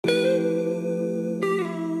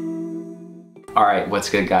Alright, what's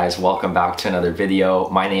good guys? Welcome back to another video.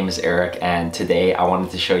 My name is Eric and today I wanted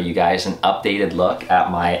to show you guys an updated look at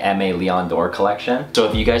my Aime Dore collection. So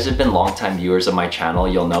if you guys have been longtime viewers of my channel,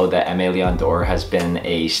 you'll know that Aime Dore has been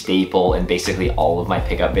a staple in basically all of my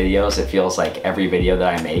pickup videos. It feels like every video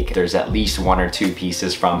that I make, there's at least one or two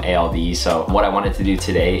pieces from ALD. So what I wanted to do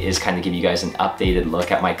today is kind of give you guys an updated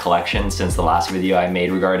look at my collection since the last video I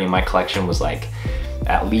made regarding my collection was like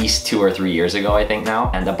at least 2 or 3 years ago, I think now.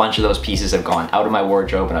 And a bunch of those pieces have gone out of my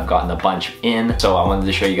wardrobe and I've gotten a bunch in. So I wanted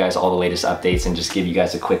to show you guys all the latest updates and just give you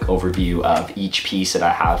guys a quick overview of each piece that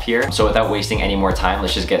I have here. So without wasting any more time,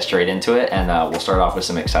 let's just get straight into it and we'll start off with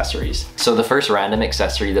some accessories. So the first random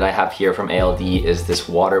accessory that I have here from ALD is this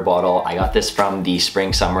water bottle. I got this from the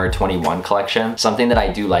Spring Summer 21 collection. Something that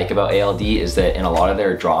I do like about ALD is that in a lot of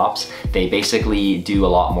their drops, they basically do a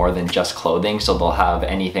lot more than just clothing. So they'll have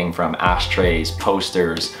anything from ashtrays, posters,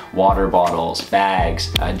 water bottles,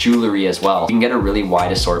 bags, jewelry as well. You can get a really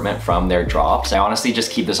wide assortment from their drops. I honestly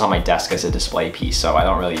just keep this on my desk as a display piece, so I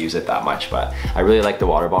don't really use it that much, but I really like the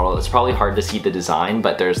water bottle. It's probably hard to see the design,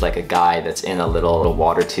 but there's like a guy that's in a little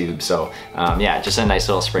water tube. So yeah, just a nice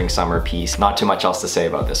little spring summer piece. Not too much else to say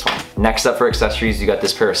about this one. Next up for accessories, you got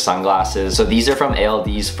this pair of sunglasses. So these are from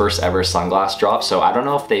ALD's first ever sunglass drop. So I don't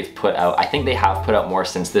know if they've put out, I think they have put out more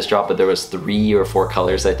since this drop, but there was 3 or 4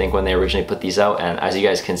 colors I think when they originally put these out. And as you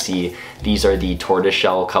guys can see, these are the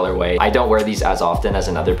tortoiseshell colorway. I don't wear these as often as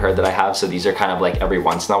another pair that I have, so these are kind of like every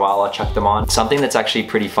once in a while I'll chuck them on. Something that's actually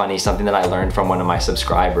pretty funny, something that I learned from one of my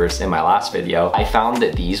subscribers in my last video, I found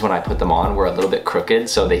that these, when I put them on, were a little bit crooked,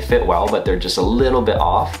 so they fit well, but they're just a little bit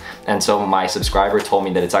off. And so my subscriber told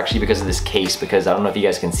me that it's actually because of this case, because I don't know if you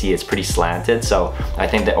guys can see, it's pretty slanted. So I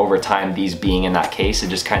think that over time, these being in that case, it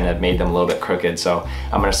just kind of made them a little bit crooked. So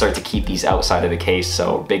I'm gonna start to keep these outside of the case.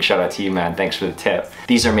 So big shout out to you, man. Thanks for the tip.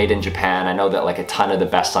 These are made in Japan. I know that like a ton of the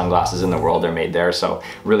best sunglasses in the world are made there. So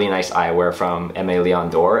really nice eyewear from Aime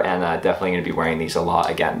Dore, and definitely gonna be wearing these a lot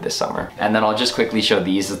again this summer. And then I'll just quickly show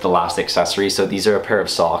these as the last accessory. So these are a pair of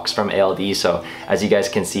socks from ALD. So as you guys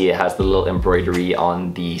can see, it has the little embroidery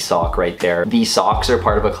on the sock right there. These socks are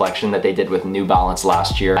part of a collection that they did with New Balance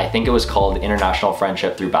last year. I think it was called International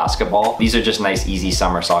Friendship Through Basketball. These are just nice, easy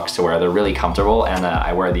summer socks to wear. They're really comfortable, and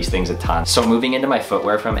I wear these things a ton. So moving into my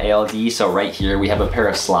footwear from ALD, so right here we have a pair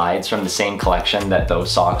of slides from the same collection that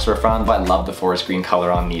those socks were from. But I love the forest green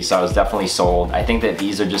color on these, so I was definitely sold. I think that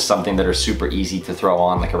these are just something that are super easy to throw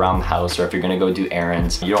on like around the house, or if you're gonna go do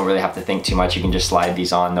errands. You don't really have to think too much. You can just slide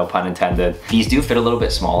these on, no pun intended. These do fit a little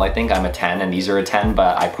bit small, I think. I'm a 10 and these are a 10,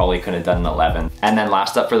 but I probably could have done an 11. And then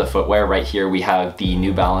last up for the footwear, right here we have the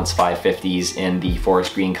New Balance 550s in the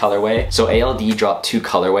forest green colorway. So ALD dropped 2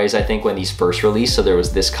 colorways I think when these first released. So there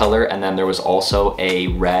was this color, and then there was also a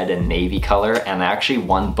red and navy color, and I actually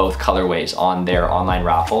won both colorways on their online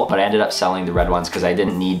raffle, but I ended up selling the red ones because I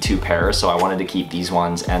didn't need 2 pairs, so I wanted to keep these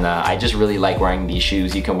ones. And I just really like wearing these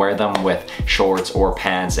shoes. You can wear them with shorts or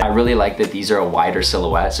pants. I really like that these are a wider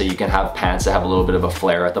silhouette, so you can have pants that have a little bit of a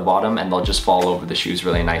flare at the bottom and they'll just fall over the shoes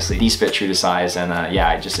really nicely. These fit true to size, and yeah,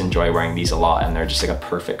 I just enjoy wearing these a lot, and they're just like a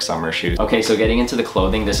perfect summer shoe. Okay, so getting into the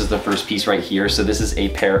clothing, this is the first piece right here. So this is a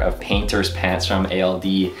pair of painter's pants from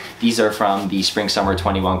ALD. These are from the Spring Summer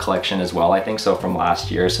 21 collection as well, I think, so from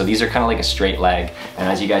last year. So these are kind of like a straight leg, and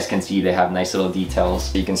as you guys can see, they have nice little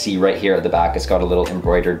details. You can see right here at the back, it's got a little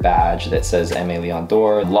embroidered badge that says Aime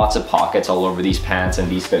Dore. Lots of pockets all over these pants, and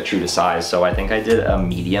these fit true to size. So I think I did a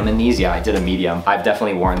medium in these. Yeah, I did a medium. I've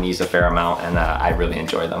definitely worn these a fair amount, and I really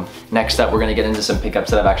enjoy them. Next up, we're gonna get into some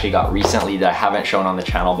pickups that I've actually got recently that I haven't shown on the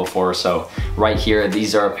channel before. So right here,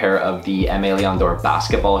 these are a pair of the Aime Dore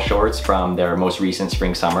basketball shorts from their most recent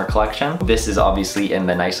spring summer collection. This is obviously in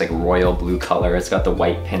the nice like royal blue color. It's got the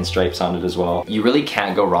white pinstripes on it as well. You really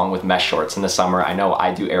can't go wrong with mesh shorts in the summer. I know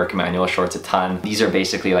I do Erik shorts a ton. These are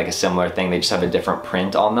basically like a similar thing. They just have a different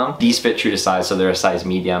print on them. These fit true to size, so they're a size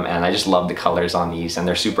medium, and I just love the colors on these, and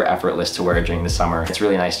they're super effortless to wear during the summer. It's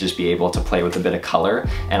really nice to just be able to play with a bit of color,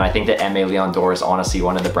 and I think that Aime Dore is honestly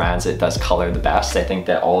one of the brands that does color the best. I think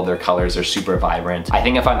that all of their colors are super vibrant. I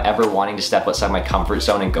think if I'm ever wanting to step outside my comfort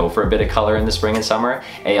zone and go for a bit of color in the spring and summer,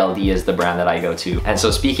 ALD is the brand that I go to. And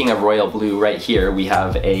so speaking of royal blue, right here we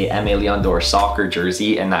have a Aime Dore soccer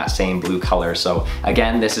jersey in that same blue color. So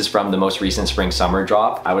again, this is from the most recent spring summer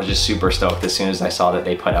drop. I was just super stoked as soon as I saw that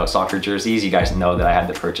they put out soccer jerseys. You guys know that I had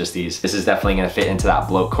to purchase these. This is definitely gonna fit into that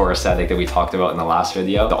bloke core aesthetic that we talked about in the last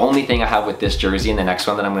video. The only thing I have with this jersey and the next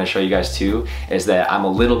one that I'm gonna show you guys too is that I'm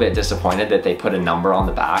a little bit disappointed that they put a number on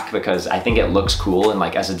the back, because I think it looks cool and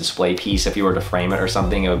like as a display piece, if you were to frame it or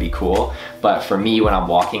something, it would be cool. But for me, when I'm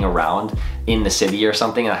walking around, in the city or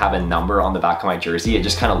something and I have a number on the back of my jersey, it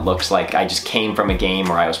just kind of looks like I just came from a game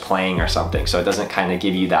or I was playing or something. So it doesn't kind of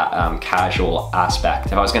give you that casual aspect.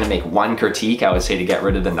 If I was gonna make one critique, I would say to get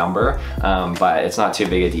rid of the number, but it's not too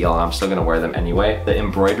big a deal and I'm still gonna wear them anyway. The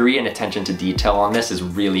embroidery and attention to detail on this is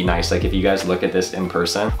really nice. Like if you guys look at this in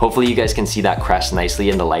person, hopefully you guys can see that crest nicely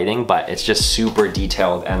in the lighting, but it's just super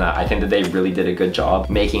detailed, and I think that they really did a good job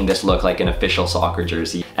making this look like an official soccer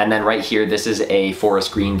jersey. And then right here, this is a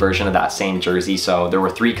forest green version of that same jersey. So there were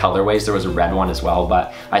 3 colorways. There was a red one as well,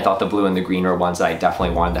 but I thought the blue and the green were ones that I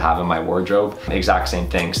definitely wanted to have in my wardrobe. Exact same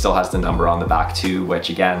thing, still has the number on the back too, which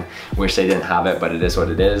again, wish they didn't have it, but it is what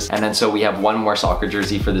it is. And then so we have one more soccer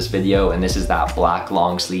jersey for this video, and this is that black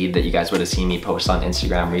long sleeve that you guys would have seen me post on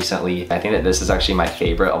Instagram recently. I think that this is actually my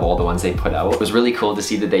favorite of all the ones they put out. It was really cool to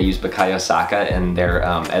see that they used Bukayo Saka in their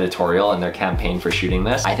editorial and their campaign for shooting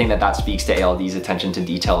this. I think that that speaks to ALD's attention to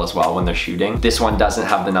detail as well when they're shooting. This one doesn't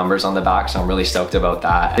have the numbers on the back, so I'm really stoked about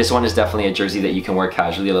that. This one is definitely a jersey that you can wear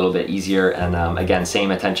casually a little bit easier, and again,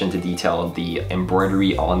 same attention to detail. The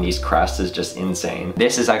embroidery on these crests is just insane.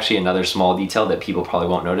 This is actually another small detail that people probably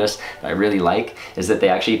won't notice that I really like, is that they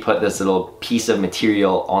actually put this little piece of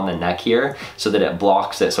material on the neck here so that it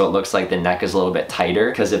blocks it, so it looks like the neck is a little bit tighter,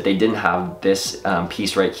 because if they didn't have this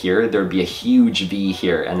piece right here, there'd be a huge V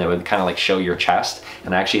here and it would kind of like show your chest.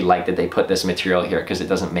 And I actually like that they put this material here because it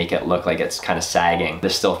doesn't make it look like it's kind of sagging.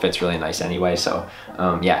 This still fits really nice anyway, so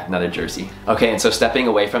yeah, another jersey. Okay, and so stepping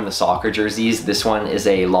away from the soccer jerseys, this one is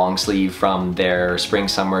a long sleeve from their spring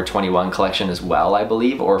summer 21 collection as well, I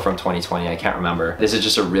believe, or from 2020, I can't remember. This is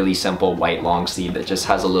just a really simple white long sleeve that just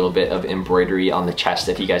has a little bit of embroidery on the chest.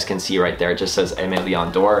 If you guys can see right there, it just says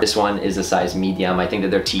Aime Dore. This one is a size medium. I think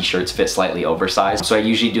that their t-shirts fit slightly oversized, so I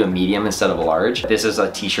usually do a medium instead of a large. This is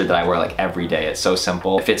a t-shirt that I wear like every day. It's so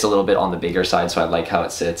simple. It fits a little bit on the bigger side, so I like how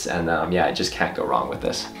it sits, and yeah, I just can't go wrong with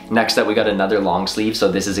this. Next up, we got another long sleeve.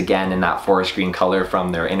 So this is again in that forest green color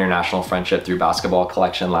from their International Friendship Through Basketball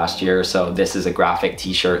collection last year. So this is a graphic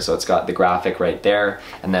t-shirt, so it's got the graphic right there,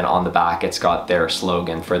 and then on the back it's got their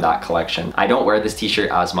slogan for that collection. I don't wear this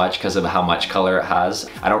t-shirt as much because of how much color it has.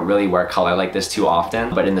 I don't really wear color like this too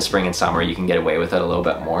often, but in the spring and summer you can get away with it a little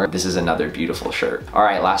bit more. This is another beautiful shirt. All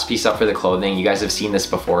right, last piece up for the clothing. You guys have seen this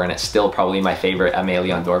before, and it's still probably my favorite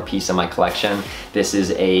Aime Dore piece in my collection. This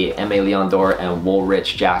is a Aime Dore and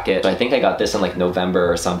Woolrich jacket. So I think I got this in like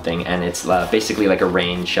November or something, and it's basically like a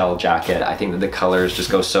rain shell jacket. I think that the colors just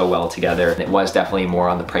go so well together. It was definitely more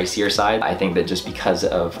on the pricier side. I think that just because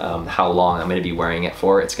of how long I'm gonna be wearing it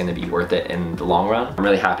for, it's gonna be worth it in the long run. I'm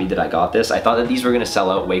really happy that I got this. I thought that these were gonna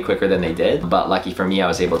sell out way quicker than they did, but lucky for me, I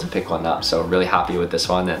was able to pick one up. So really happy with this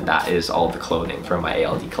one, and that is all the clothing from my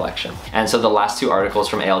ALD collection. And so the last 2 articles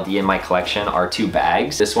from ALD in my collection are 2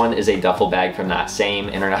 bags. This one is a duffel bag from that same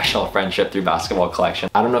International Friendship Through Basketball collection.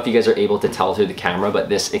 I don't know if you guys are able to tell through the camera, but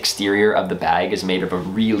this exterior of the bag is made of a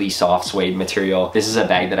really soft suede material. This is a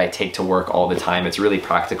bag that I take to work all the time. It's really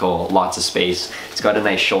practical, lots of space. It's got a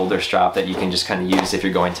nice shoulder strap that you can just kind of use if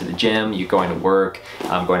you're going to the gym, you're going to work,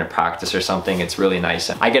 going to practice or something. It's really nice.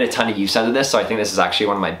 I get a ton of use out of this, so I think this is actually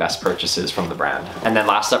one of my best purchases from the brand. And then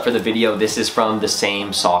last up for the video, this is from the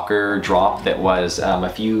same soccer drop that was a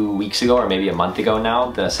few weeks ago, or maybe a month ago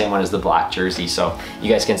now. The same one as the black jersey. So you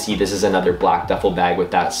guys can see this is another black duffel bag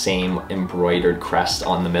with that same embroidered crest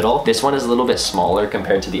on the middle. This one is a little bit smaller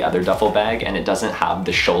compared to the other duffel bag, and it doesn't have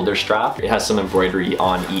the shoulder strap. It has some embroidery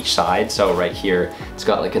on each side. So right here, it's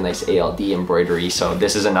got like a nice ALD embroidery. So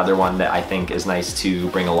this is another one that I think is nice to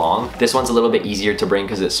bring along. This one's a little bit easier to bring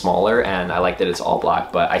because it's smaller, and I like that it's all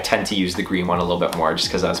black, but I tend to use the green one a little bit more just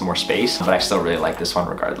because it has more space, but I still really like this one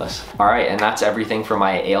regardless. All right, and that's everything for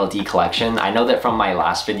my ALD collection. I know that from my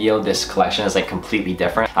last video, this collection is like completely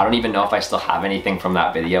different. I don't even know if I still have anything from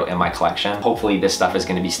that video in my collection. Hopefully this stuff is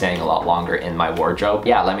going to be staying a lot longer in my wardrobe.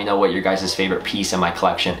 Yeah, let me know what your guys' favorite piece in my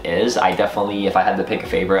collection is. I definitely, if I had to pick a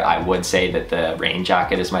favorite, I would say that the rain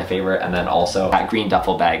jacket is my favorite, and then also that green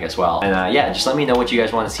duffel bag as well. And yeah, just let me know what you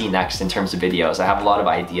guys want to see next in terms of videos. I have a lot of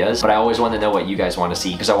ideas, but I always want to know what you guys want to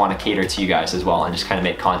see because I want to cater to you guys as well and just kind of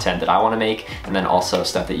make content that I want to make, and then also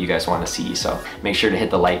stuff that you guys want to see. So make sure to hit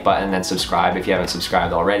the like button and then subscribe if you haven't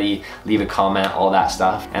subscribed already. Leave a comment, all that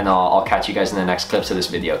stuff, and I'll catch you guys in the next clips of this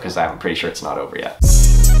video because I'm pretty sure it's not over yet.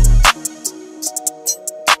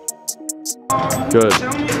 Good.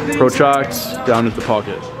 Protract down into the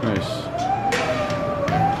pocket. Nice.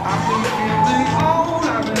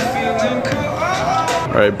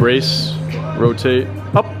 All right, brace, rotate,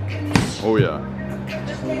 up. Oh yeah.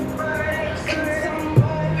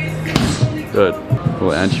 Good. A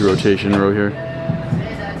little anti-rotation row here.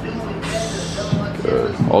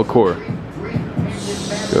 Good. All core.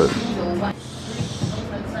 Good.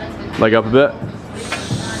 Leg up a bit.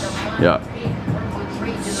 Yeah.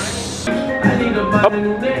 Up.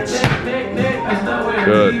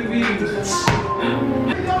 Good.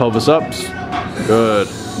 Pelvis ups. Good.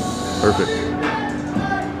 Perfect.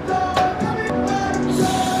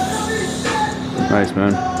 Nice,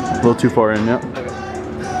 man. A little too far in, yep.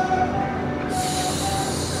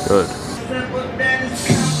 Good.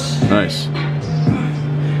 Nice.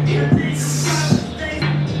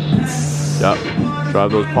 Yep.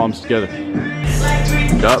 Drive those palms together.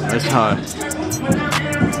 Yep, nice high.